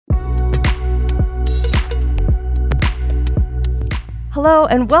Hello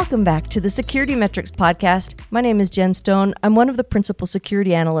and welcome back to the Security Metrics podcast. My name is Jen Stone. I'm one of the principal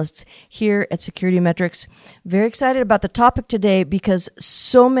security analysts here at Security Metrics. Very excited about the topic today because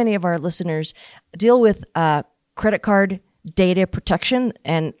so many of our listeners deal with credit card data protection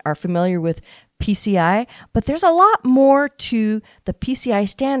and are familiar with PCI, but there's a lot more to the PCI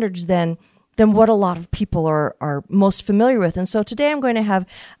standards than what a lot of people are most familiar with. And so today I'm going to have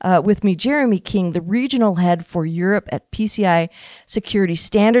with me Jeremy King, the regional head for Europe at PCI Security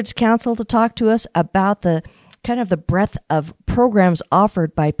Standards Council, to talk to us about the kind of the breadth of programs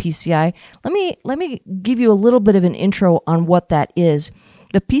offered by PCI. Let me give you a little bit of an intro on what that is.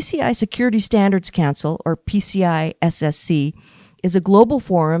 The PCI Security Standards Council, or PCI SSC, is a global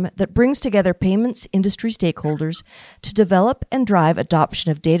forum that brings together payments industry stakeholders to develop and drive adoption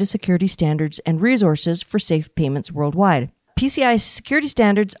of data security standards and resources for safe payments worldwide. PCI security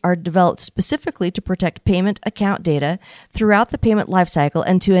standards are developed specifically to protect payment account data throughout the payment lifecycle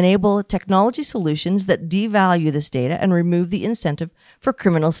and to enable technology solutions that devalue this data and remove the incentive for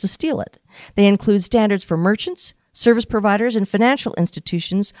criminals to steal it. They include standards for merchants, service providers, and financial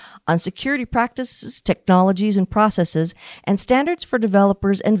institutions on security practices, technologies, and processes, and standards for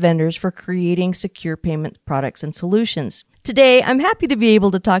developers and vendors for creating secure payment products and solutions. Today, I'm happy to be able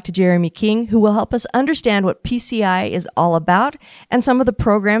to talk to Jeremy King, who will help us understand what PCI is all about and some of the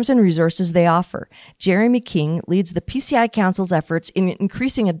programs and resources they offer. Jeremy King leads the PCI Council's efforts in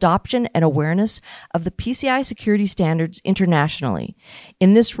increasing adoption and awareness of the PCI security standards internationally.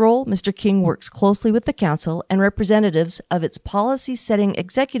 In this role, Mr. King works closely with the Council and representatives of its policy-setting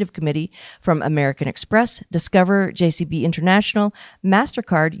executive committee from American Express, Discover, JCB International,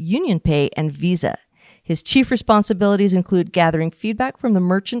 MasterCard, UnionPay, and Visa. His chief responsibilities include gathering feedback from the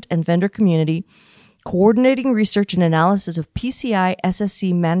merchant and vendor community, coordinating research and analysis of PCI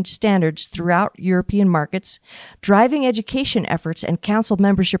SSC managed standards throughout European markets, driving education efforts and council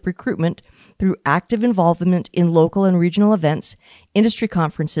membership recruitment through active involvement in local and regional events, industry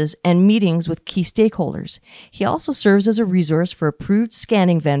conferences, and meetings with key stakeholders. He also serves as a resource for approved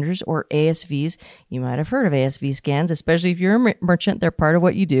scanning vendors, or ASVs. You might have heard of ASV scans, especially if you're a merchant, they're part of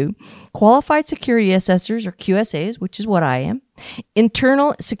what you do. Qualified security assessors, or QSAs, which is what I am.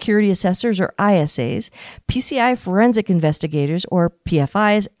 Internal security assessors, or ISAs, PCI forensic investigators, or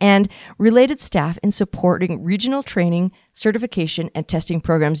PFIs, and related staff in supporting regional training, certification, and testing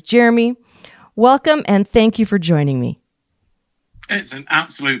programs. Jeremy, welcome, and thank you for joining me. It's an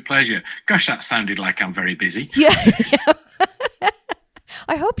absolute pleasure. Gosh, that sounded like I'm very busy. Yeah.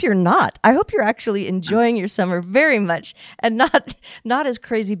 I hope you're not. I hope you're actually enjoying your summer very much and not as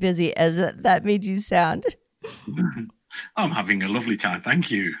crazy busy as that made you sound. I'm having a lovely time.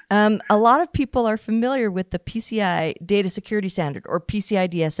 Thank you. A lot of people are familiar with the PCI Data Security Standard, or PCI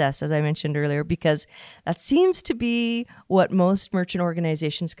DSS, as I mentioned earlier, because that seems to be what most merchant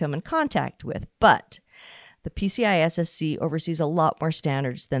organizations come in contact with. But the PCI SSC oversees a lot more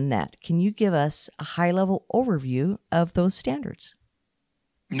standards than that. Can you give us a high-level overview of those standards?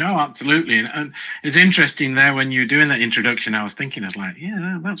 No, absolutely. And it's interesting there when you were doing that introduction, I was thinking, I was like,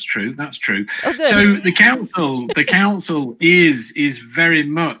 yeah, that's true. That's true. Oh, good. So the council is very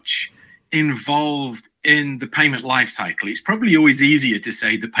much involved in the payment lifecycle. It's probably always easier to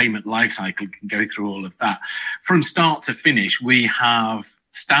say the payment lifecycle can go through all of that. From start to finish, we have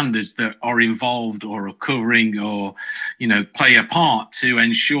standards that are involved or are covering or, play a part to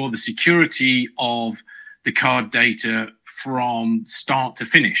ensure the security of the card data from start to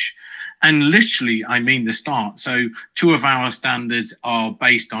finish. And literally, I mean the start. So 2 of our standards are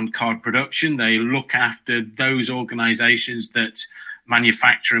based on card production. They look after those organizations that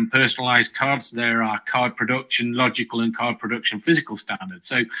manufacture and personalize cards. There are card production logical and card production physical standards.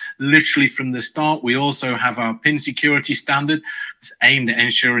 So literally from the start, we also have our PIN security standard. It's aimed at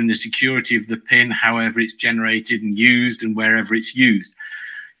ensuring the security of the PIN, however it's generated and used and wherever it's used.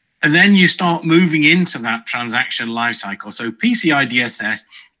 And then you start moving into that transaction lifecycle. So PCI DSS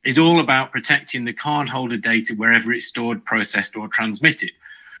is all about protecting the cardholder data wherever it's stored, processed, or transmitted.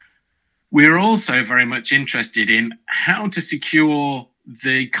 We're also very much interested in how to secure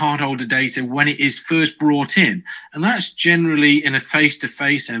the cardholder data when it is first brought in. And that's generally in a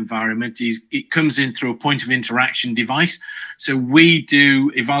face-to-face environment. It comes in through a point of interaction device. So we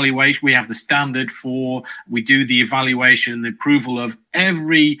do evaluate, we have the standard we do the evaluation and the approval of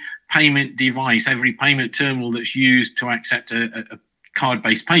every payment device, every payment terminal that's used to accept a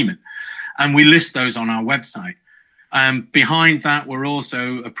card-based payment. And we list those on our website. Behind that, we're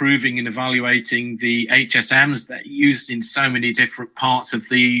also approving and evaluating the HSMs that are used in so many different parts of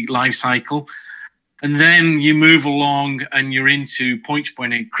the life cycle. And then you move along and you're into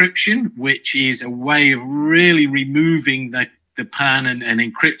point-to-point encryption, which is a way of really removing the the PAN and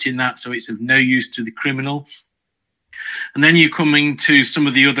encrypting that so it's of no use to the criminal. And then you're coming to some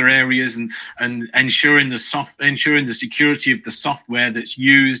of the other areas and ensuring the security of the software that's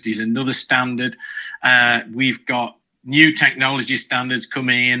used is another standard. We've got new technology standards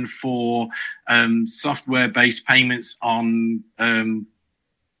coming in for software-based payments on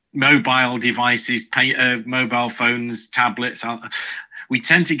mobile devices, mobile phones, tablets. We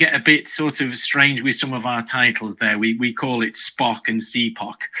tend to get a bit sort of strange with some of our titles there. We call it SPOC and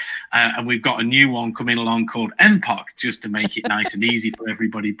CPOC. And we've got a new one coming along called MPOC, just to make it nice and easy for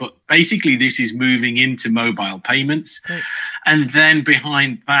everybody. But basically, this is moving into mobile payments. Great. And then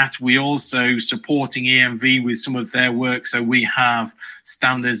behind that, we also supporting EMV with some of their work. So we have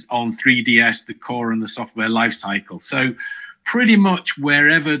standards on 3DS, the core and the software lifecycle. So pretty much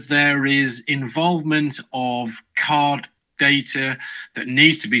wherever there is involvement of card data that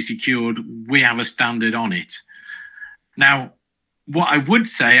needs to be secured, we have a standard on it. Now, what I would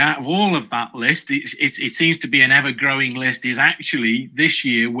say out of all of that list, it seems to be an ever-growing list, is actually this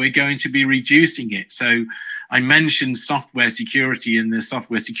year we're going to be reducing it. So I mentioned software security and the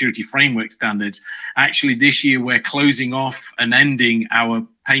software security framework standards. Actually, this year we're closing off and ending our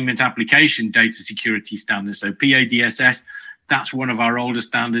payment application data security standards. So PADSS, that's one of our older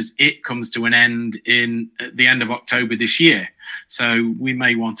standards. It comes to an end at the end of October this year. So we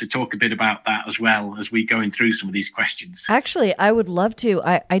may want to talk a bit about that as well as we going through some of these questions. Actually, I would love to.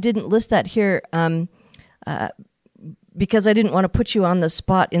 I didn't list that here because I didn't want to put you on the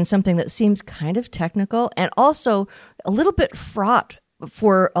spot in something that seems kind of technical and also a little bit fraught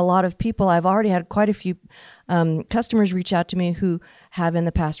for a lot of people. I've already had quite a few customers reach out to me who have in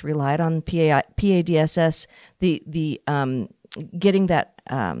the past relied on PADSS, the getting that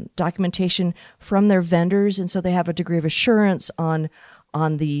documentation from their vendors, and so they have a degree of assurance on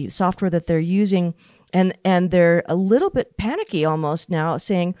the software that they're using, and they're a little bit panicky almost now,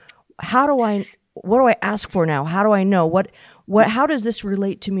 saying, what do I ask for now? How do I know how does this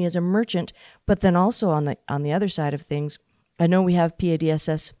relate to me as a merchant? But then also on the other side of things, I know we have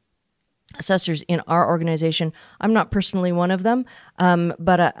PADSS assessors in our organization. I'm not personally one of them,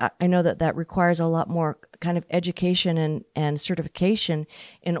 but I know that requires a lot more kind of education and certification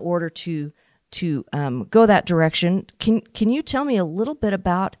in order to go that direction. Can you tell me a little bit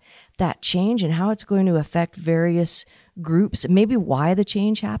about that change and how it's going to affect various groups, maybe why the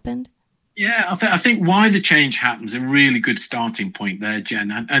change happened? Yeah, I think why the change happens a really good starting point there,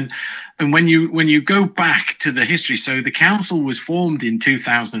 Jen. And when you go back to the history, so the council was formed in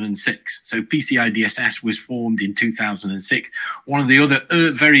 2006. So PCI DSS was formed in 2006. One of the other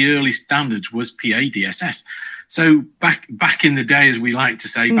very early standards was PADSS. So back in the day, as we like to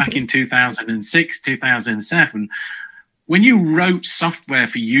say, back in 2006, 2007. When you wrote software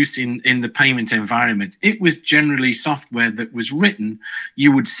for use in the payment environment, it was generally software that was written.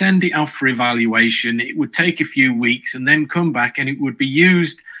 You would send it off for evaluation. It would take a few weeks and then come back and it would be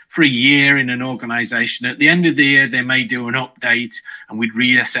used for a year in an organization. At the end of the year, they may do an update and we'd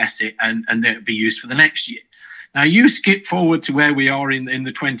reassess it and then it'd be used for the next year. Now, you skip forward to where we are in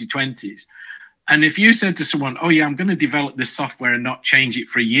the 2020s. And if you said to someone, oh, yeah, I'm going to develop this software and not change it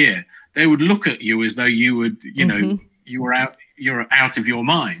for a year, they would look at you as though you would, you're out of your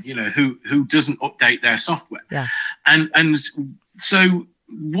mind, who doesn't update their software. Yeah. And so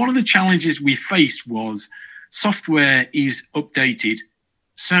one of the challenges we faced was software is updated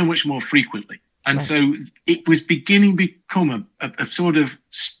so much more frequently. And right. So it was beginning to become a sort of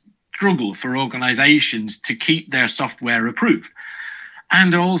struggle for organizations to keep their software approved.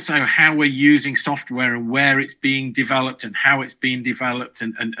 And also how we're using software and where it's being developed and how it's being developed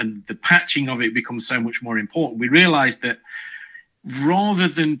and the patching of it becomes so much more important. We realized that rather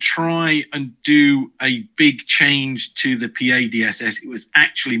than try and do a big change to the PADSS, it was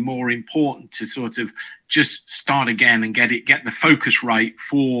actually more important to sort of just start again and get the focus right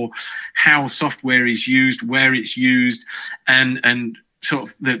for how software is used, where it's used, and sort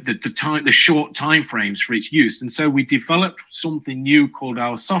of the short time frames for its use. And so we developed something new called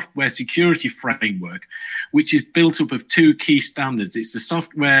our software security framework, which is built up of two key standards. It's the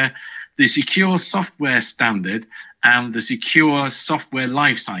secure software standard and the secure software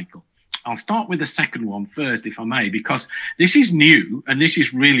lifecycle. I'll start with the second one first, if I may, because this is new and this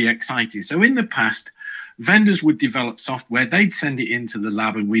is really exciting. So in the past, vendors would develop software, they'd send it into the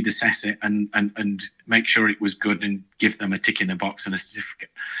lab and we'd assess it and make sure it was good and give them a tick in the box and a certificate.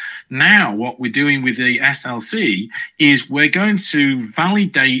 Now, what we're doing with the SLC is we're going to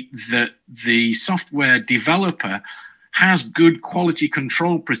validate that the software developer has good quality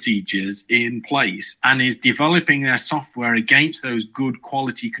control procedures in place and is developing their software against those good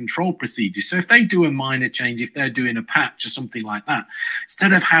quality control procedures. So if they do a minor change, if they're doing a patch or something like that,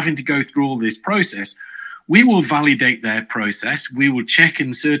 instead of having to go through all this process, we will validate their process. We will check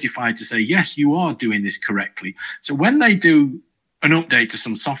and certify to say, yes, you are doing this correctly. So when they do an update to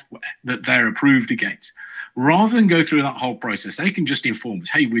some software that they're approved against, rather than go through that whole process, they can just inform us,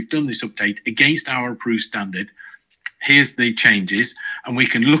 hey, we've done this update against our approved standard. Here's the changes. And we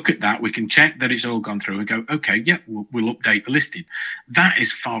can look at that. We can check that it's all gone through and go, okay, yeah, we'll update the listing. That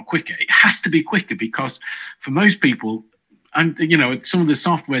is far quicker. It has to be quicker because for most people, and some of the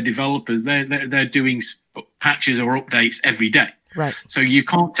software developers, they're doing patches or updates every day. Right. So you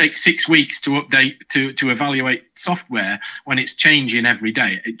can't take 6 weeks to update to evaluate software when it's changing every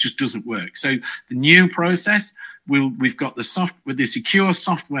day. It just doesn't work. So the new process, we've got the secure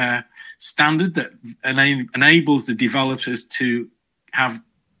software standard that enables the developers to have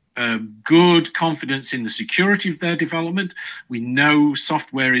good confidence in the security of their development. We know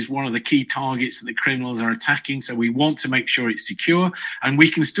software is one of the key targets that the criminals are attacking, so we want to make sure it's secure, and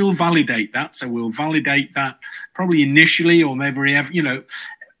we can still validate that. So we'll validate that probably initially, or maybe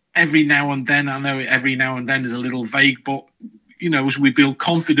every now and then. I know every now and then is a little vague, but as we build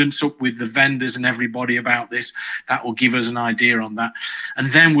confidence up with the vendors and everybody about this, that will give us an idea on that.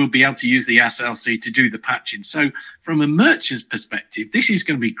 And then we'll be able to use the SLC to do the patching. So from a merchant's perspective, this is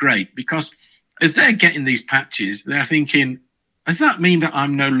going to be great because as they're getting these patches, they're thinking, does that mean that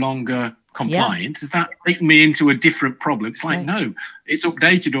I'm no longer compliant? Does that take me into a different problem? It's like, no, it's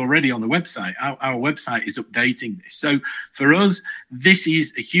updated already on the website. Our website is updating this. So for us, this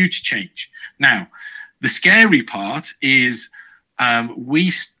is a huge change. Now, the scary part is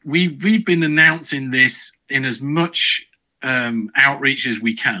we've been announcing this in as much outreach as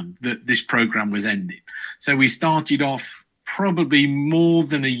we can that this program was ending. So we started off probably more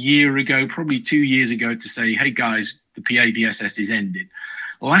than a year ago, probably 2 years ago, to say, hey guys, the PADSS is ending.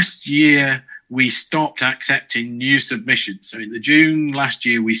 Last year, we stopped accepting new submissions. So in the June last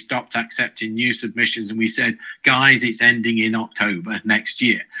year, we stopped accepting new submissions and we said, guys, it's ending in October next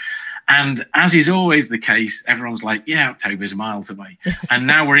year. And as is always the case, everyone's like, yeah, October's miles away. And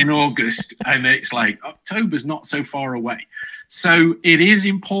now we're in August and it's like, October's not so far away. So it is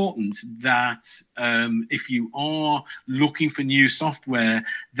important that if you are looking for new software,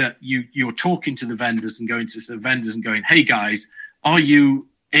 that you're talking to the vendors and going to the vendors and going, hey guys, are you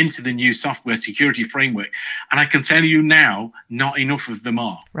into the new software security framework? And I can tell you now, not enough of them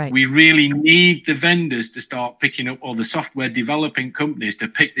are. Right. We really need the vendors to start picking up, or the software developing companies to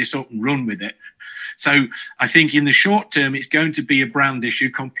pick this up and run with it. So I think in the short term, it's going to be a brand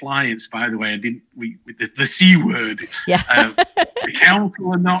issue. Compliance, by the way, the C word. Yeah. The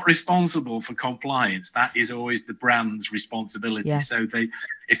council are not responsible for compliance. That is always the brand's responsibility. Yeah. So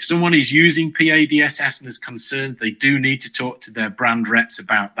if someone is using PADSS and is concerned, they do need to talk to their brand reps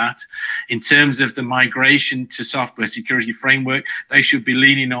about that. In terms of the migration to software security framework, they should be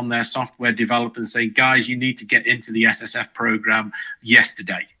leaning on their software developers and saying, guys, you need to get into the SSF program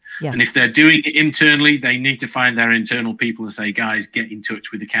yesterday. Yeah. And if they're doing it internally, they need to find their internal people and say, guys, get in touch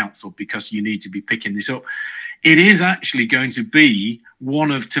with the council because you need to be picking this up. It is actually going to be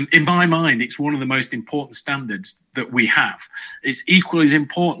in my mind, it's one of the most important standards that we have. It's equally as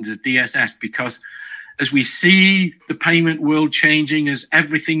important as DSS because as we see the payment world changing, as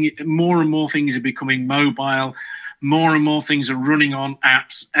everything, more and more things are becoming mobile, more and more things are running on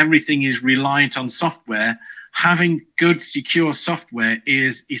apps, everything is reliant on software. Having good, secure software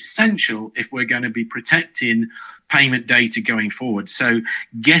is essential if we're going to be protecting payment data going forward. So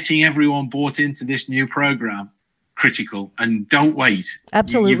getting everyone bought into this new program, critical, and don't wait.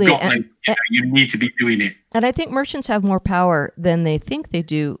 Absolutely. You need to be doing it. And I think merchants have more power than they think they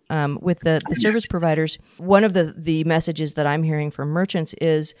do with the service providers. One of the messages that I'm hearing from merchants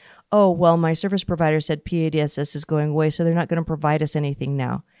is, oh, well, my service provider said PADSS is going away, so they're not going to provide us anything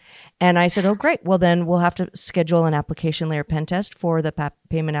now. And I said, oh, great. Well, then we'll have to schedule an application layer pen test for the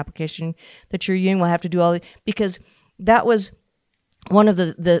payment application that you're using. We'll have to do because that was one of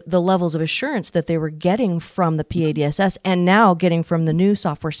the levels of assurance that they were getting from the PADSS and now getting from the new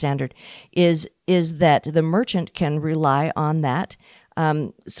software standard is that the merchant can rely on that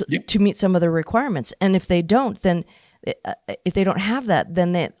to meet some of the requirements. And if they don't, then if they don't have that,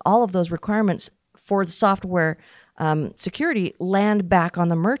 then all of those requirements for the software security land back on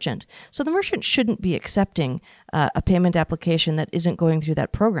the merchant. So the merchant shouldn't be accepting a payment application that isn't going through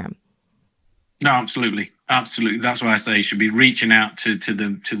that program. No, absolutely. That's why I say you should be reaching out to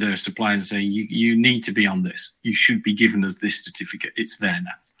their suppliers and saying, you need to be on this. You should be giving us this certificate. It's there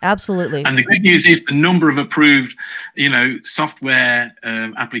now. Absolutely. And the good news is the number of approved, software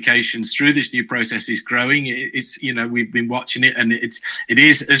applications through this new process is growing. It's, we've been watching it, and it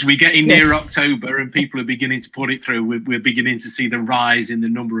is as we get in near October and people are beginning to put it through, we're beginning to see the rise in the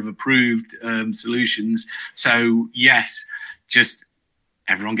number of approved solutions. So yes, just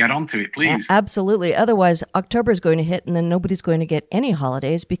everyone get onto it, please. Absolutely. Otherwise, October is going to hit and then nobody's going to get any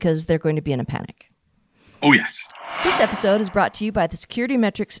holidays because they're going to be in a panic. Oh, yes. This episode is brought to you by the Security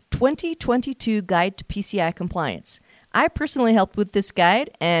Metrics 2022 Guide to PCI Compliance. I personally helped with this guide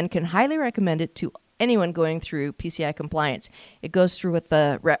and can highly recommend it to anyone going through PCI compliance. It goes through what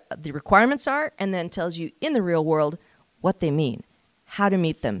the requirements are and then tells you in the real world what they mean, how to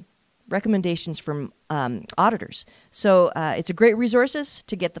meet them, recommendations from auditors. So it's a great resource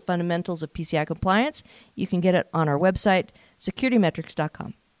to get the fundamentals of PCI compliance. You can get it on our website,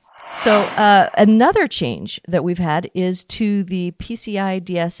 securitymetrics.com. So another change that we've had is to the PCI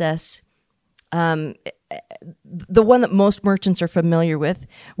DSS, the one that most merchants are familiar with.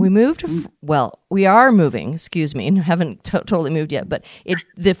 We moved, we are moving, haven't totally moved yet, but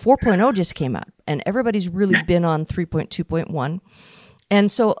the 4.0 just came out, and everybody's really been on 3.2.1. And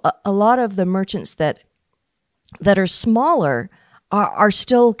so a lot of the merchants that are smaller are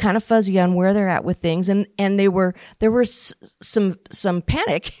still kind of fuzzy on where they're at with things, and there was some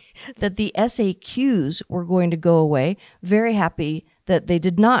panic that the SAQs were going to go away. Very happy that they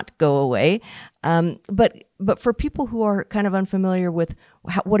did not go away, but for people who are kind of unfamiliar with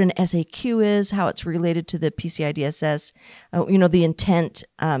what an SAQ is, how it's related to the PCI DSS, the intent,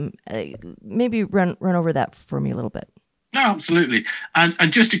 maybe run over that for me a little bit. No, absolutely, and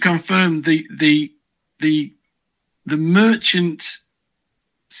just to confirm, the merchant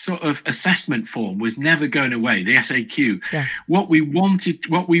sort of assessment form was never going away, the SAQ. Yeah. What we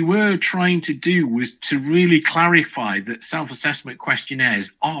were trying to do was to really clarify that self-assessment questionnaires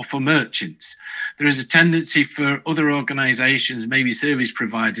are for merchants. There is a tendency for other organizations, maybe service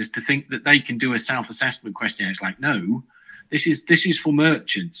providers, to think that they can do a self-assessment questionnaire. It's like, no. This is for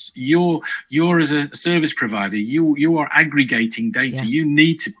merchants. You're as a service provider, you are aggregating data. Yeah. You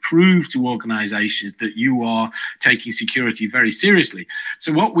need to prove to organizations that you are taking security very seriously.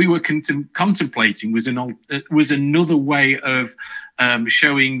 So what we were contemplating was another way of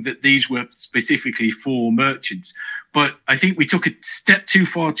showing that these were specifically for merchants. But I think we took a step too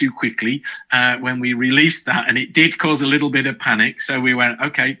far too quickly when we released that, and it did cause a little bit of panic. So we went,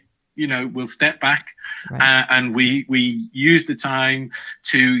 okay, we'll step back. Right. And we used the time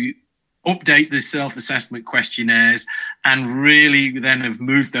to update the self-assessment questionnaires and really then have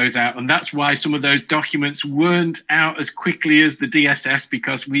moved those out. And that's why some of those documents weren't out as quickly as the DSS,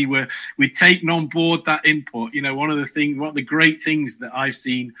 because we'd taken on board that input. One of the great things that I've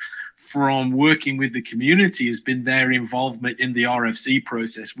seen from working with the community has been their involvement in the RFC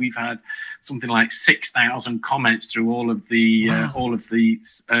process. We've had something like 6,000 comments through all of the RFC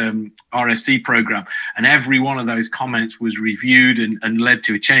program, and every one of those comments was reviewed and led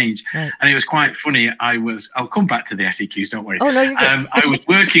to a change. Right. And it was quite funny. I'll come back to the SEQs, don't worry. Oh no, you're good.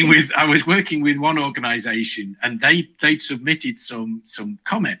 I was working with one organization, and they'd submitted some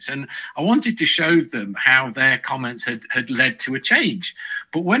comments, and I wanted to show them how their comments had led to a change.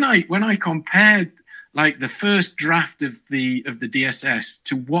 But when I compared like the first draft of the DSS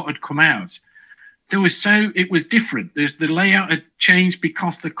to what had come out, it was different. The layout had changed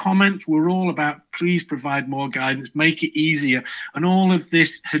because the comments were all about, please provide more guidance, make it easier. And all of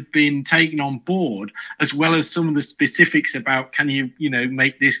this had been taken on board, as well as some of the specifics about, can you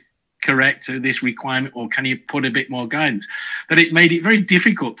make this correct or this requirement, or can you put a bit more guidance? That it made it very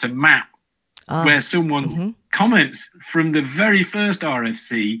difficult to map where someone's comments from the very first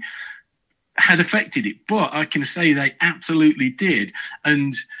RFC had affected it. But I can say they absolutely did.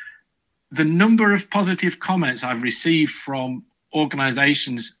 And the number of positive comments I've received from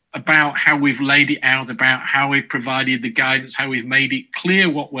organizations about how we've laid it out, about how we've provided the guidance, how we've made it clear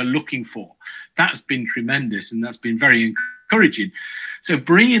what we're looking for, that's been tremendous, and that's been very encouraging. So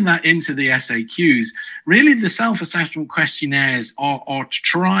bringing that into the SAQs, really the self-assessment questionnaires are to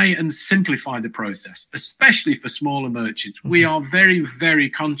try and simplify the process, especially for smaller merchants. Mm-hmm. We are very, very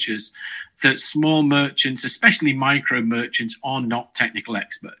conscious that small merchants, especially micro merchants, are not technical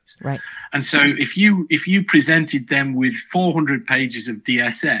experts. Right. And so if you presented them with 400 pages of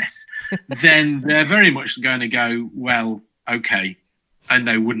DSS, then they're very much going to go, well, okay, and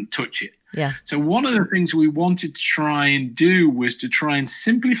they wouldn't touch it. Yeah. So one of the things we wanted to try and do was to try and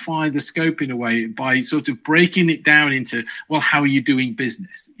simplify the scope in a way by sort of breaking it down into, well, how are you doing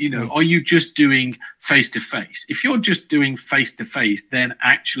business? Are you just doing face-to-face? If you're just doing face-to-face, then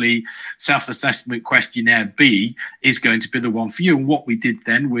actually self-assessment questionnaire B is going to be the one for you. And what we did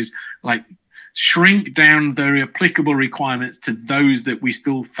then was shrink down the applicable requirements to those that we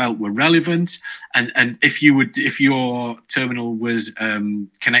still felt were relevant. And if your terminal was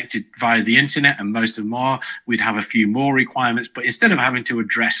connected via the internet, and most of them are, we'd have a few more requirements. But instead of having to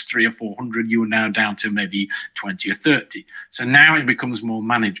address 300 or 400, you are now down to maybe 20 or 30. So now it becomes more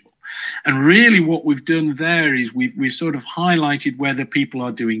manageable. And really what we've done there is we've sort of highlighted whether people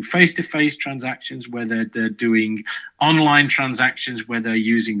are doing face-to-face transactions, whether they're doing online transactions, whether they're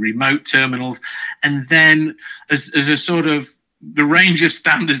using remote terminals. And then as a sort of the range of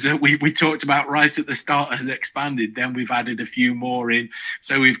standards that we talked about right at the start has expanded, then we've added a few more in.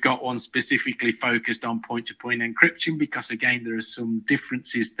 So we've got one specifically focused on point-to-point encryption because, again, there are some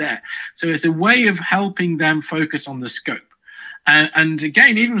differences there. So it's a way of helping them focus on the scope. And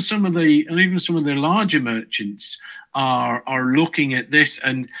again, even some of the larger merchants are looking at this,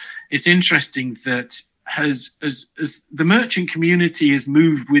 and it's interesting that as the merchant community has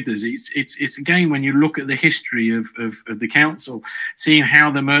moved with us, it's again, when you look at the history of the council, seeing how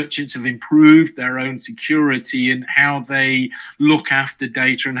the merchants have improved their own security and how they look after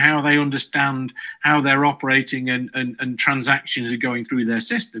data and how they understand how they're operating and transactions are going through their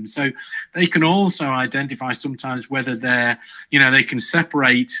system. So they can also identify sometimes whether they can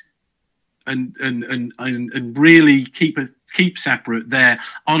separate and really keep separate their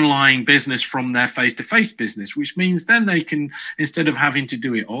online business from their face-to-face business, which means then they can, instead of having to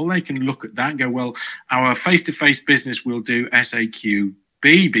do it all, they can look at that and go, well, our face-to-face business will do SAQ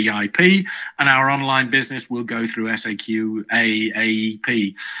B, BIP, and our online business will go through SAQ A,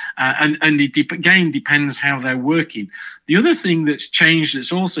 AEP. And it again depends how they're working. The other thing that's changed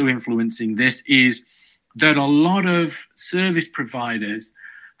that's also influencing this is that a lot of service providers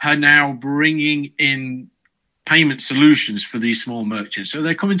are now bringing in payment solutions for these small merchants. So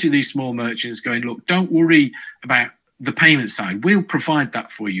they're coming to these small merchants going, look, don't worry about the payment side. We'll provide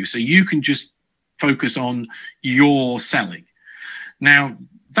that for you. So you can just focus on your selling. Now,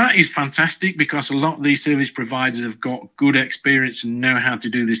 that is fantastic because a lot of these service providers have got good experience and know how to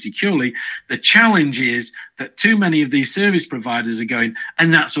do this securely. The challenge is that too many of these service providers are going,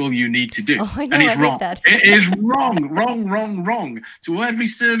 and that's all you need to do. Oh, I know, and it's I wrong. that. It is wrong. To every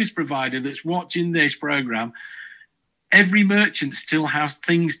service provider that's watching this program, every merchant still has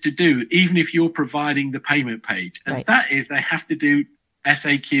things to do, even if you're providing the payment page. And that is, they have to do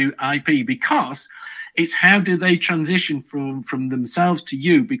SAQ IP because it's how do they transition from themselves to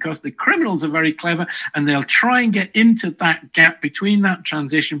you, because the criminals are very clever and they'll try and get into that gap between that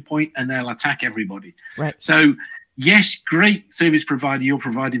transition point and they'll attack everybody. Right. So yes, great service provider, you're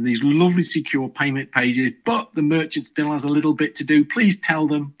providing these lovely secure payment pages, but the merchant still has a little bit to do. Please tell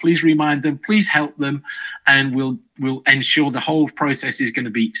them, please remind them, please help them, and we'll ensure the whole process is going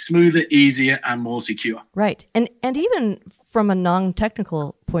to be smoother, easier, and more secure. Right. And even from a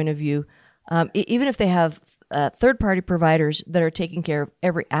non-technical point of view, even if they have third-party providers that are taking care of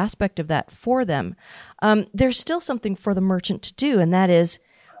every aspect of that for them, there's still something for the merchant to do, and that is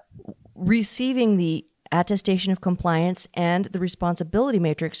receiving the attestation of compliance and the responsibility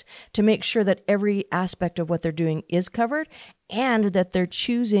matrix to make sure that every aspect of what they're doing is covered and that they're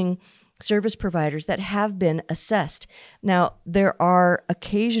choosing service providers that have been assessed. Now, there are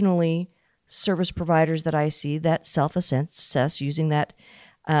occasionally service providers that I see that self-assess using that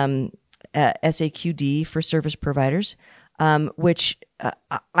SAQD for service providers, which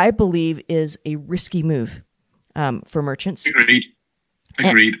I believe is a risky move for merchants.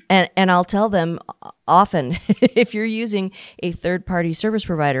 Agreed. And I'll tell them often, if you're using a third-party service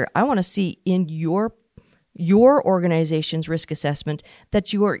provider, I want to see in your organization's risk assessment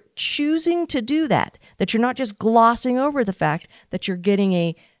that you are choosing to do that you're not just glossing over the fact that you're getting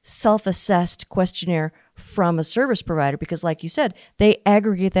a self-assessed questionnaire from a service provider, because like you said, they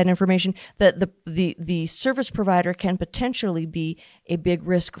aggregate that information that the service provider can potentially be a big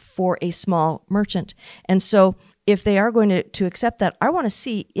risk for a small merchant. And so if they are going to accept that, I want to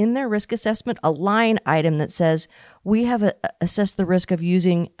see in their risk assessment a line item that says, we have assessed the risk of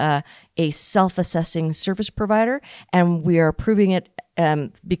using a self-assessing service provider, and we are approving it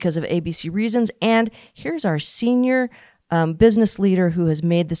because of ABC reasons. And here's our senior business leader who has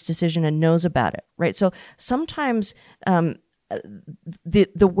made this decision and knows about it, right? So sometimes the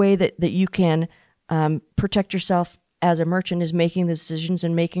way that you can protect yourself as a merchant is making the decisions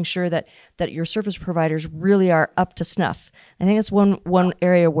and making sure that your service providers really are up to snuff. I think it's one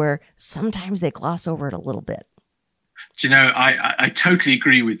area where sometimes they gloss over it a little bit. Do you know, I totally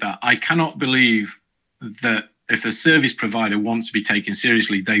agree with that. I cannot believe that if a service provider wants to be taken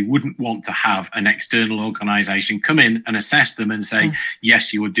seriously, they wouldn't want to have an external organization come in and assess them and say,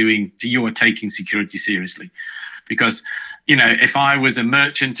 yes, you are taking security seriously. Because, you know, if I was a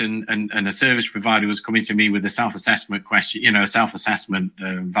merchant and a service provider was coming to me with a self-assessment question, you know, a self-assessment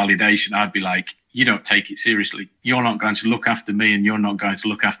validation, I'd be like, you don't take it seriously. You're not going to look after me and you're not going to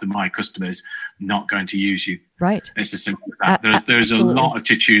look after my customers, not going to use you. Right. It's as simple as that. There's a lot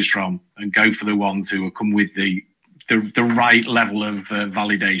to choose from, and go for the ones who will come with the right level of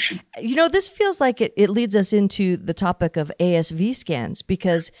validation. You know, this feels like it leads us into the topic of ASV scans,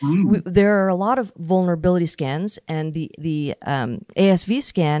 because there are a lot of vulnerability scans, and the ASV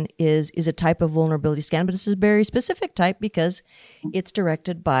scan is a type of vulnerability scan, but it's a very specific type because it's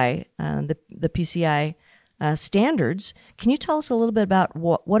directed by the PCI standards. Can you tell us a little bit about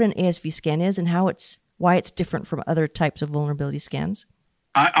what an ASV scan is and why it's different from other types of vulnerability scans?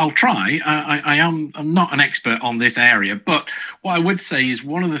 I'll try. I'm not an expert on this area, but what I would say is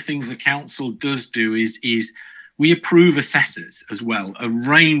one of the things the council does do is we approve assessors as well, a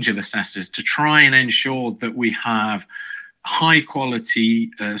range of assessors, to try and ensure that we have high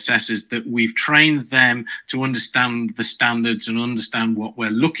quality assessors, that we've trained them to understand the standards and understand what we're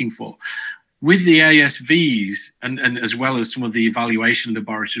looking for. With the ASVs and as well as some of the evaluation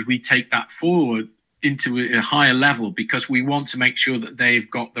laboratories, we take that forward into a higher level because we want to make sure that they've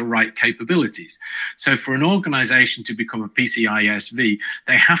got the right capabilities. So for an organization to become a PCI ASV,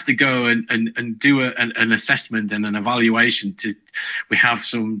 they have to go and do an assessment and an evaluation. We have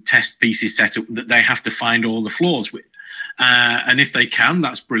some test pieces set up that they have to find all the flaws with. And if they can,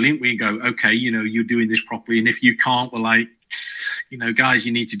 that's brilliant. We go, okay, you know, you're doing this properly. And if you can't, we're like, you know, guys,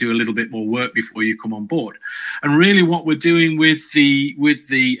 you need to do a little bit more work before you come on board. And really what we're doing with the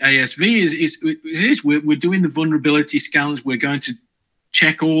ASV is we're doing the vulnerability scans. We're going to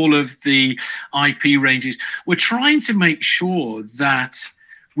check all of the IP ranges. We're trying to make sure that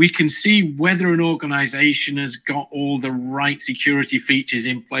we can see whether an organization has got all the right security features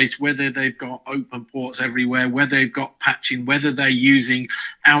in place, whether they've got open ports everywhere, whether they've got patching, whether they're using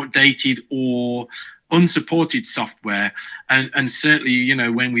outdated or unsupported software. And certainly, you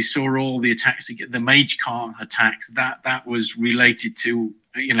know, when we saw all the attacks, the MageCart attacks, that was related to,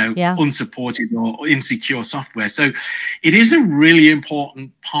 you know, unsupported or insecure software. So it is a really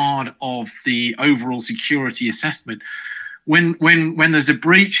important part of the overall security assessment. When there's a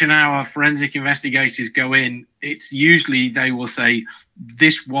breach and our forensic investigators go in, it's usually they will say,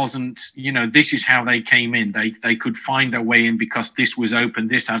 this wasn't, you know, this is how they came in. They could find their way in because this was open,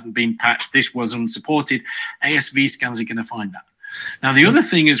 this hadn't been patched, this was unsupported. ASV scans are going to find that. Now, the other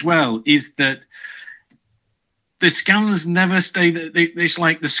thing as well is that the scans never stay, it's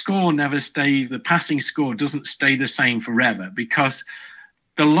like the score never stays, the passing score doesn't stay the same forever, because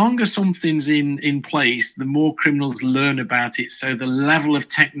the longer something's in place, the more criminals learn about it. So the level of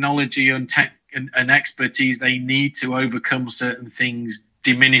technology and expertise they need to overcome certain things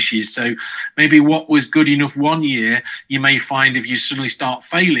diminishes. So maybe what was good enough one year, you may find if you suddenly start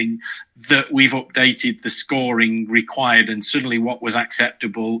failing, that we've updated the scoring required, and suddenly what was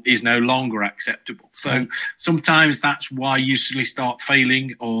acceptable is no longer acceptable. So sometimes that's why you suddenly start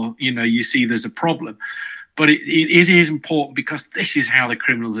failing, or, you know, you see there's a problem. But it is important because this is how the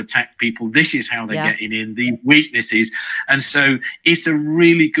criminals attack people. This is how they're getting in, the weaknesses. And so it's a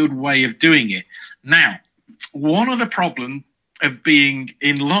really good way of doing it. Now, one of the problems of being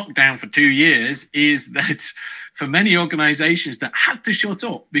in lockdown for 2 years is that for many organizations that had to shut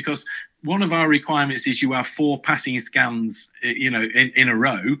up, because one of our requirements is you have 4 passing scans, you know, in a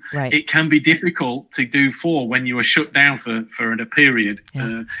row. Right. It can be difficult to do 4 when you are shut down for a period.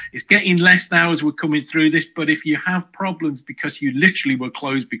 Yeah. It's getting less now as we're coming through this, but if you have problems because you literally were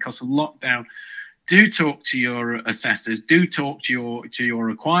closed because of lockdown, do talk to your assessors, do talk to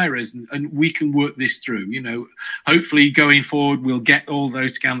your acquirers, and we can work this through. You know, hopefully going forward, we'll get all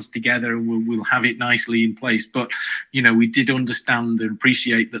those scans together and we'll have it nicely in place. But, you know, we did understand and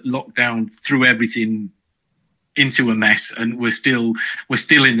appreciate that lockdown threw everything into a mess, and we're still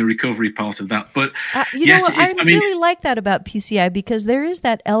in the recovery part of that. But yes, I really like that about PCI, because there is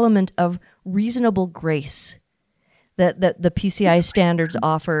that element of reasonable grace that the PCI standards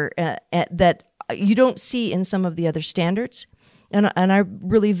offer that you don't see in some of the other standards, and I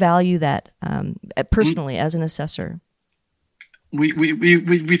really value that personally as an assessor.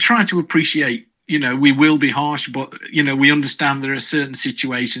 We try to appreciate, we will be harsh, but, we understand there are certain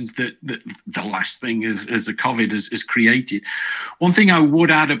situations that the last thing as the COVID has created. One thing I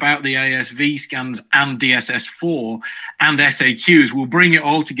would add about the ASV scans and DSS4 and SAQs, we'll bring it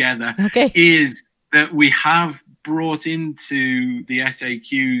all together, is that we have brought into the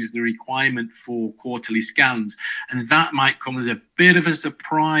SAQs the requirement for quarterly scans, and that might come as a bit of a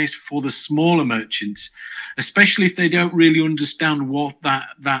surprise for the smaller merchants, especially if they don't really understand what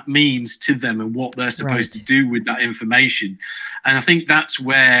that means to them and what they're supposed to do with that information. And I think that's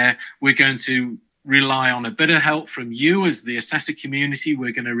where we're going to rely on a bit of help from you as the assessor community.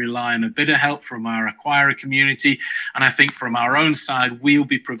 We're going to rely on a bit of help from our acquirer community. And I think from our own side, we'll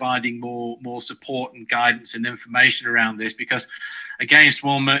be providing more support and guidance and information around this, because, again,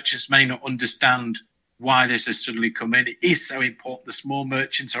 small merchants may not understand why this has suddenly come in. It is so important. The small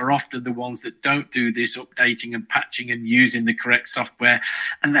merchants are often the ones that don't do this updating and patching and using the correct software,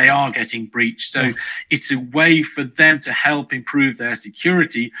 and they are getting breached. So it's a way for them to help improve their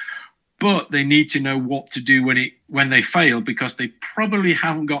security, but they need to know what to do when they fail, because they probably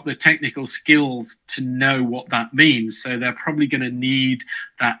haven't got the technical skills to know what that means. So they're probably going to need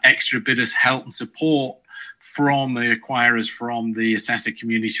that extra bit of help and support from the acquirers, from the assessor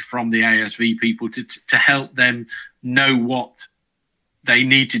community, from the ASV people to help them know what they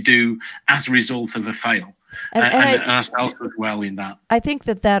need to do as a result of a fail. And ourselves as well in that. I think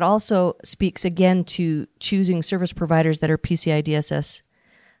that also speaks again to choosing service providers that are PCI DSS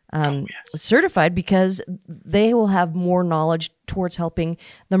certified, because they will have more knowledge towards helping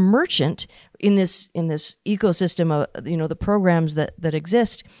the merchant in this ecosystem of the programs that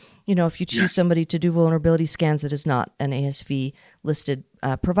exist. If you choose somebody to do vulnerability scans that is not an ASV listed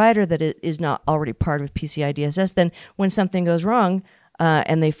provider, that it is not already part of PCI DSS, then when something goes wrong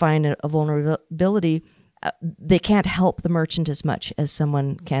and they find a vulnerability, they can't help the merchant as much as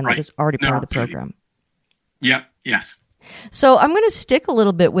someone can that is already part of the program. Yeah. Yes. So I'm going to stick a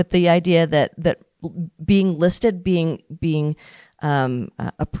little bit with the idea that being listed, being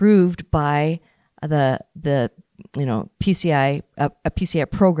approved by the PCI, a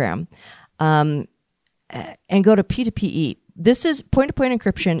PCI program, and go to P2PE. This is point-to-point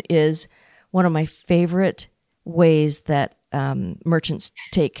encryption is one of my favorite ways that merchants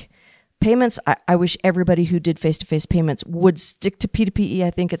take payments. I wish everybody who did face-to-face payments would stick to P2PE. I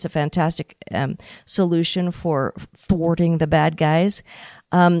think it's a fantastic solution for thwarting the bad guys.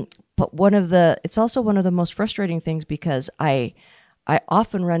 But it's also one of the most frustrating things, because I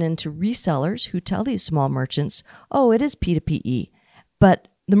often run into resellers who tell these small merchants, oh, it is P2PE, but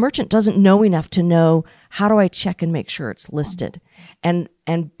the merchant doesn't know enough to know, how do I check and make sure it's listed? And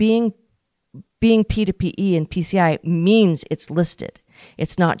being P2PE and PCI means it's listed.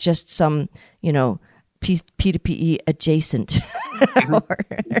 It's not just some, P2PE adjacent.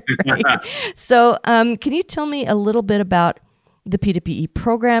 So can you tell me a little bit about the P2PE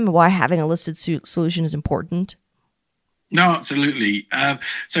program, why having a listed solution is important? No, absolutely.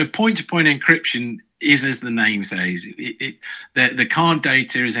 So point-to-point encryption is, as the name says, the card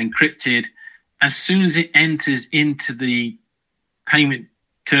data is encrypted as soon as it enters into the payment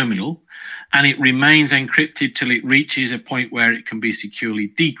terminal, and it remains encrypted till it reaches a point where it can be securely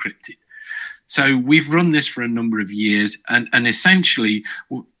decrypted. So we've run this for a number of years, and essentially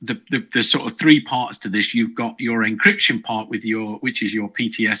the sort of three parts to this. You've got your encryption part which is your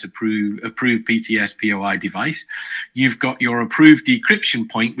PTS approved PTS POI device. You've got your approved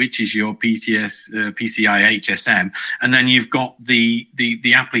decryption point, which is your PTS PCI HSM, and then you've got the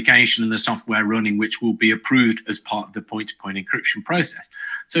application and the software running, which will be approved as part of the point-to-point encryption process.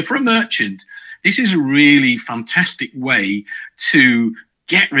 So for a merchant, this is a really fantastic way to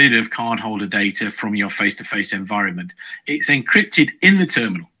get rid of cardholder data from your face-to-face environment. It's encrypted in the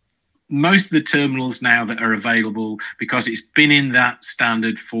terminal. Most of the terminals now that are available, because it's been in that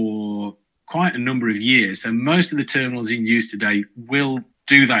standard for quite a number of years, so most of the terminals in use today will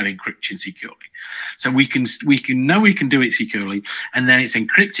do that encryption securely. So we can do it securely, and then it's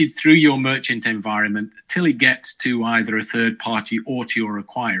encrypted through your merchant environment till it gets to either a third party or to your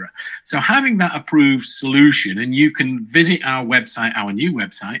acquirer. So having that approved solution, and you can visit our website, our new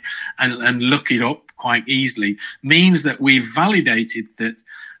website, and look it up quite easily, means that we've validated that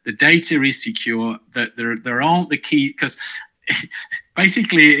the data is secure, that there aren't the key, because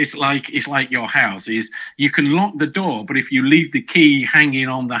Basically, it's like your house is you can lock the door, but if you leave the key hanging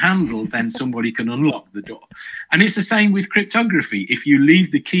on the handle, then somebody can unlock the door. And it's the same with cryptography. If you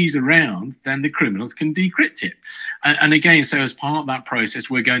leave the keys around, then the criminals can decrypt it. And again, so as part of that process,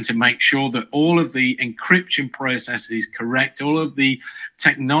 we're going to make sure that all of the encryption process is correct. All of the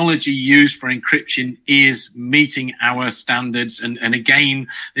technology used for encryption is meeting our standards. And again,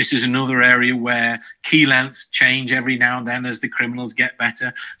 this is another area where key lengths change every now and then as the criminals get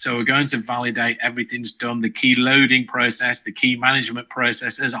better. So we're going to validate everything's done, the key loading process, the key management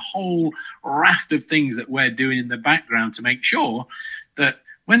process. There's a whole raft of things that we're doing in the background to make sure that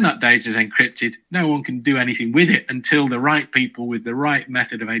when that data is encrypted, no one can do anything with it until the right people with the right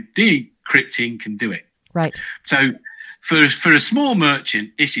method of decrypting can do it. Right. So for a small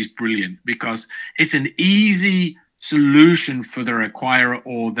merchant, this is brilliant because it's an easy solution for the acquirer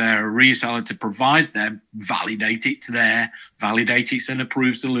or their reseller to provide them, validate it's there, validate it's an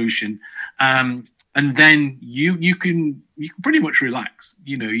approved solution. And then you can pretty much relax.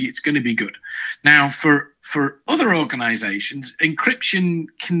 You know, it's going to be good. Now, for other organizations, encryption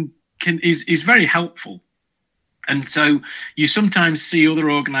is very helpful. And so you sometimes see other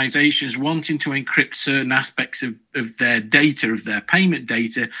organizations wanting to encrypt certain aspects of their data, of their payment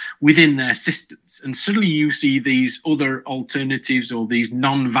data within their systems. And suddenly you see these other alternatives or these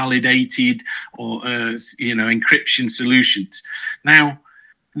non-validated or, encryption solutions. Now,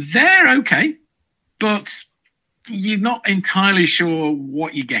 they're okay, but you're not entirely sure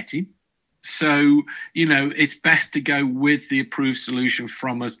what you're getting. So, it's best to go with the approved solution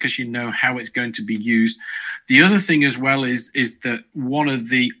from us because you know how it's going to be used. The other thing as well is that one of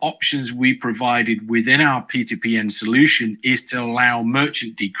the options we provided within our P2PN solution is to allow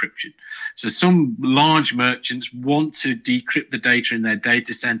merchant decryption. So some large merchants want to decrypt the data in their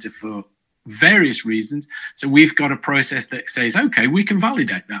data center for various reasons. So we've got a process that says, okay, we can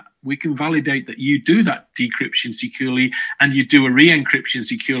validate that. We can validate that you do that decryption securely and you do a re-encryption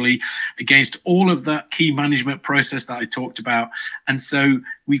securely against all of that key management process that I talked about. And so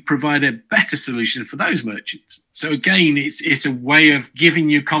we provide a better solution for those merchants. So again, it's a way of giving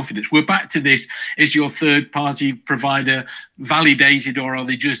you confidence. We're back to this. Is your third party provider validated or are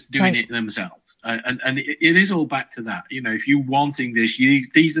they just doing it themselves? And it is all back to that. If you're wanting this,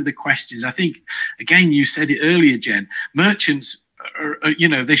 these are the questions. I think, again, you said it earlier, Jen, merchants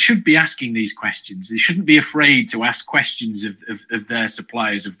they should be asking these questions. They shouldn't be afraid to ask questions of their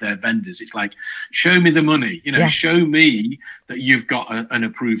suppliers, of their vendors. It's like, show me the money, show me that you've got an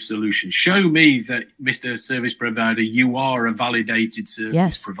approved solution. Show me that, Mr. Service Provider, you are a validated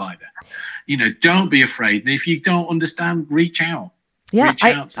service provider. Don't be afraid. And if you don't understand, reach out. Yeah,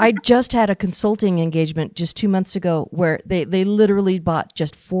 I just had a consulting engagement just 2 months ago where they literally bought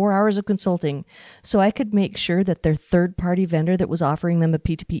just 4 hours of consulting so I could make sure that their third-party vendor that was offering them a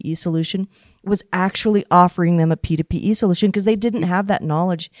P2PE solution was actually offering them a P2PE solution because they didn't have that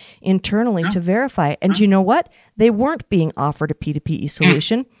knowledge internally to verify. And you know what? They weren't being offered a P2PE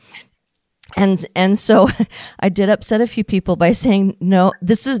solution. And so I did upset a few people by saying, no,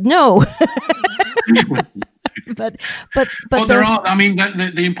 this is no. But there are. I mean,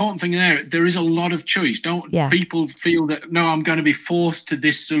 the important thing there is a lot of choice. Don't people feel that no, I'm going to be forced to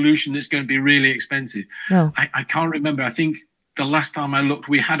this solution that's going to be really expensive? No, I can't remember. I think the last time I looked,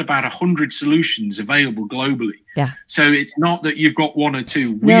 we had about 100 solutions available globally. Yeah. So it's not that you've got one or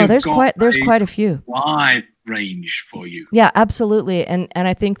two. There's quite a few. Wide range for you. Yeah, absolutely. And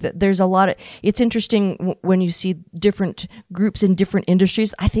I think that there's a lot of, it's interesting when you see different groups in different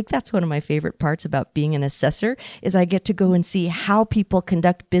industries. I think that's one of my favorite parts about being an assessor is I get to go and see how people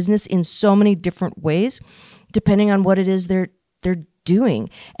conduct business in so many different ways, depending on what it is they're doing.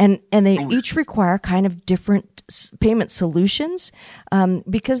 And they each require kind of different payment solutions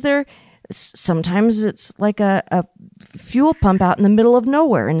because they're, sometimes it's like a fuel pump out in the middle of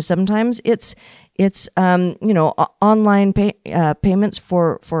nowhere. And sometimes it's online payments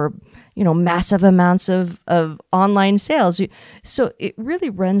for massive amounts of online sales. So it really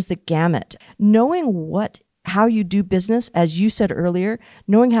runs the gamut. Knowing how you do business, as you said earlier,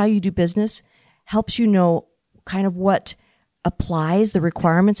 knowing how you do business helps you know kind of what applies, the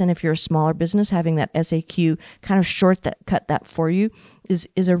requirements. And if you're a smaller business, having that SAQ kind of cut that for you is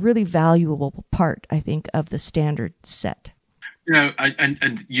a really valuable part, I think, of the standard set.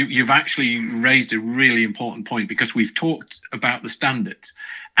 And you've actually raised a really important point because we've talked about the standards.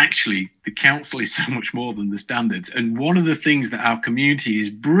 Actually, the council is so much more than the standards. And one of the things that our community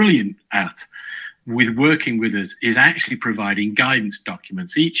is brilliant at with working with us is actually providing guidance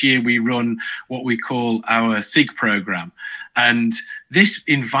documents. Each year we run what we call our SIG program. And this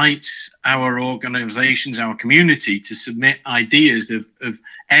invites our organizations, our community, to submit ideas of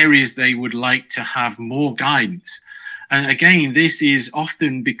areas they would like to have more guidance. And again, this is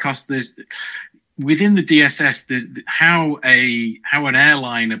often because there's within the DSS, how an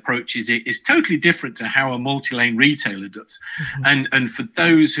airline approaches it is totally different to how a multi-lane retailer does. Mm-hmm. And for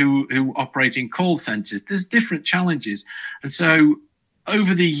those who operate in call centers, there's different challenges. And so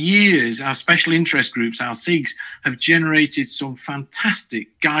over the years, our special interest groups, our SIGs, have generated some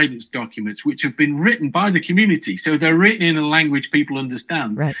fantastic guidance documents which have been written by the community. So they're written in a language people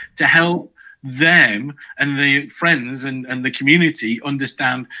understand, right, to help them and the friends and the community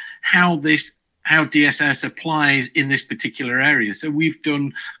understand how DSS applies in this particular area. So we've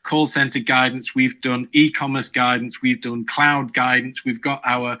done call center guidance, we've done e-commerce guidance, we've done cloud guidance, we've got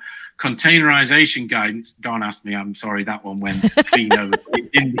our containerization guidance. Don't ask me, I'm sorry, that one went clean over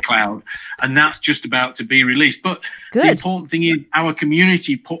in the cloud, and that's just about to be released. But the important thing is our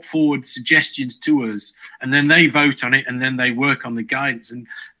community put forward suggestions to us, and then they vote on it, and then they work on the guidance. And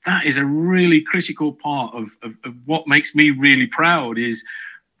that is a really critical part of what makes me really proud, is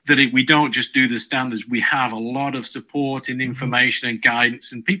that we don't just do the standards. We have a lot of support and information and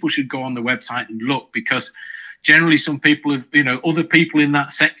guidance, and people should go on the website and look, because generally some people have, other people in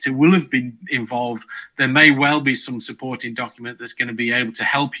that sector will have been involved. There may well be some supporting document that's going to be able to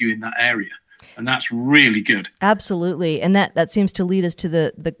help you in that area. And that's really good. Absolutely. And that seems to lead us to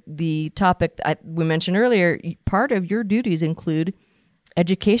the topic we mentioned earlier. Part of your duties include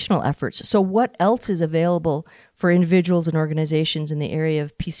educational efforts. So what else is available for individuals and organizations in the area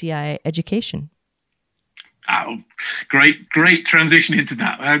of PCI education? Oh, great transition into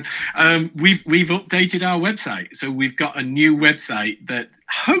that. We've updated our website. So we've got a new website that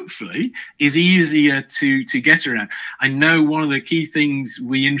hopefully is easier to get around. I know one of the key things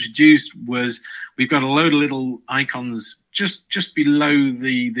we introduced was we've got a load of little icons just below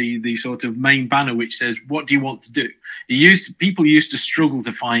the sort of main banner, which says, what do you want to do? People used to struggle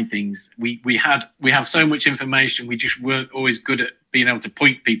to find things. We have so much information, we just weren't always good at being able to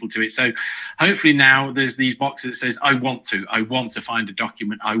point people to it. So hopefully now there's these boxes that says, I want to find a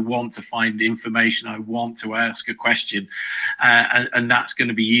document, I want to find information, I want to ask a question, and that's going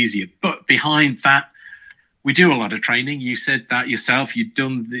to be easier. But behind that, we do a lot of training. You said that yourself.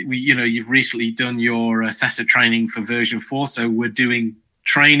 You've recently done your assessor training for version 4. So we're doing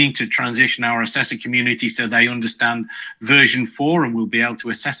training to transition our assessor community so they understand version 4 and we'll be able to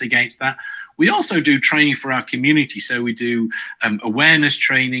assess against that. We also do training for our community. So we do awareness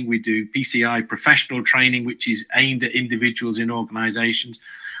training. We do PCI professional training, which is aimed at individuals in organizations.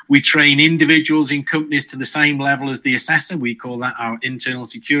 We train individuals in companies to the same level as the assessor. We call that our internal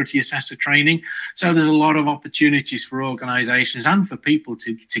security assessor training. So there's a lot of opportunities for organizations and for people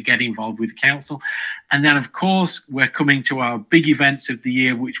to get involved with the council. And then, of course, we're coming to our big events of the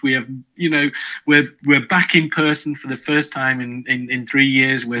year, which we have, we're back in person for the first time in 3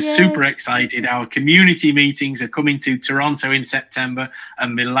 years. We're super excited. Our community meetings are coming to Toronto in September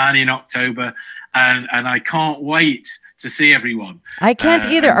and Milan in October. And I can't wait to see everyone. I can't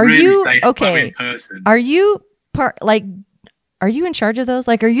either. Are really you okay? In person. Are you are you in charge of those?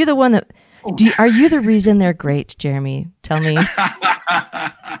 Like, are you the one that? Are you the reason they're great, Jeremy? Tell me.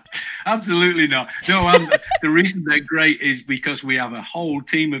 Absolutely not. No, the reason they're great is because we have a whole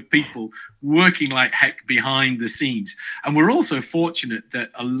team of people working like heck behind the scenes. And we're also fortunate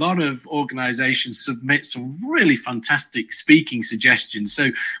that a lot of organizations submit some really fantastic speaking suggestions. So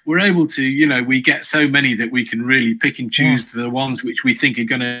we're able to, we get so many that we can really pick and choose the ones which we think are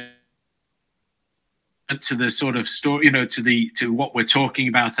going to the sort of story, to what we're talking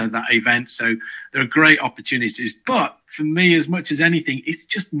about at that event. So there are great opportunities. But for me, as much as anything, it's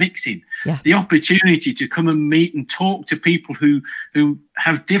just mixing the opportunity to come and meet and talk to people who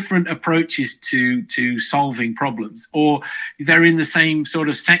have different approaches to solving problems, or they're in the same sort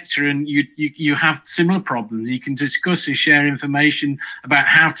of sector and you have similar problems. You can discuss and share information about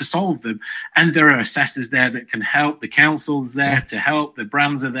how to solve them. And there are assessors there that can help. The council's there to help. The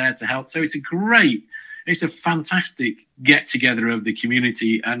brands are there to help. So it's a fantastic get together of the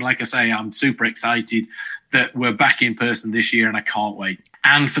community. And like I say, I'm super excited that we're back in person this year and I can't wait.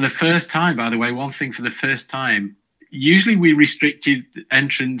 And for the first time, by the way, one thing for the first time, usually we restricted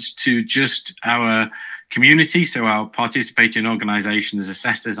entrance to just our community. So our participating organizations,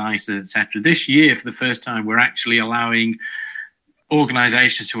 assessors, ISA, etc. This year, for the first time, we're actually allowing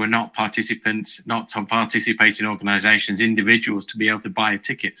organizations who are not participants, not participating organizations, individuals to be able to buy a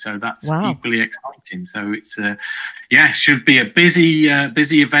ticket. So that's equally exciting. locked in. So it's should be a busy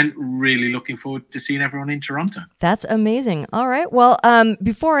event. Really looking forward to seeing everyone in Toronto. That's amazing. All right. Well,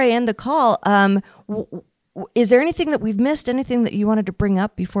 before I end the call, is there anything that we've missed? Anything that you wanted to bring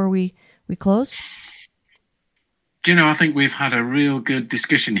up before we close? I think we've had a real good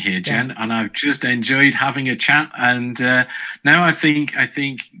discussion here, Jen, and I've just enjoyed having a chat. And now I think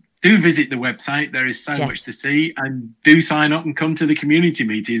do visit the website. There is so much to see, and do sign up and come to the community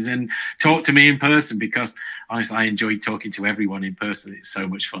meetings and talk to me in person, because honestly, I enjoy talking to everyone in person. It's so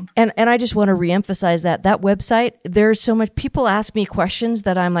much fun. And I just want to reemphasize that website, there's so much, people ask me questions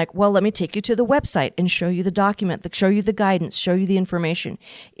that I'm like, well, let me take you to the website and show you the document, show you the guidance, show you the information.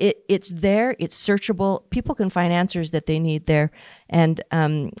 It's there, it's searchable. People can find answers that they need there. And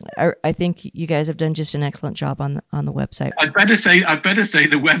I think you guys have done just an excellent job on the website. I'd better say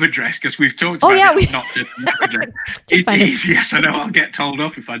the web address, because we've talked about not to the web address. Yes, I know. I'll get told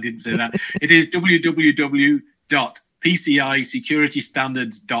off if I didn't say that. It is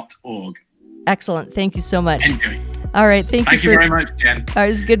www.pcisecuritystandards.org. Excellent. Thank you so much. Enjoy. All right. Thank you very much, Jen. All right, it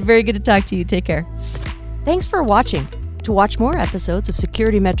was good. Very good to talk to you. Take care. Thanks for watching. To watch more episodes of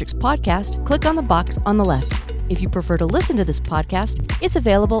Security Metrics Podcast, click on the box on the left. If you prefer to listen to this podcast, it's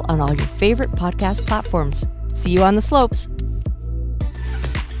available on all your favorite podcast platforms. See you on the slopes.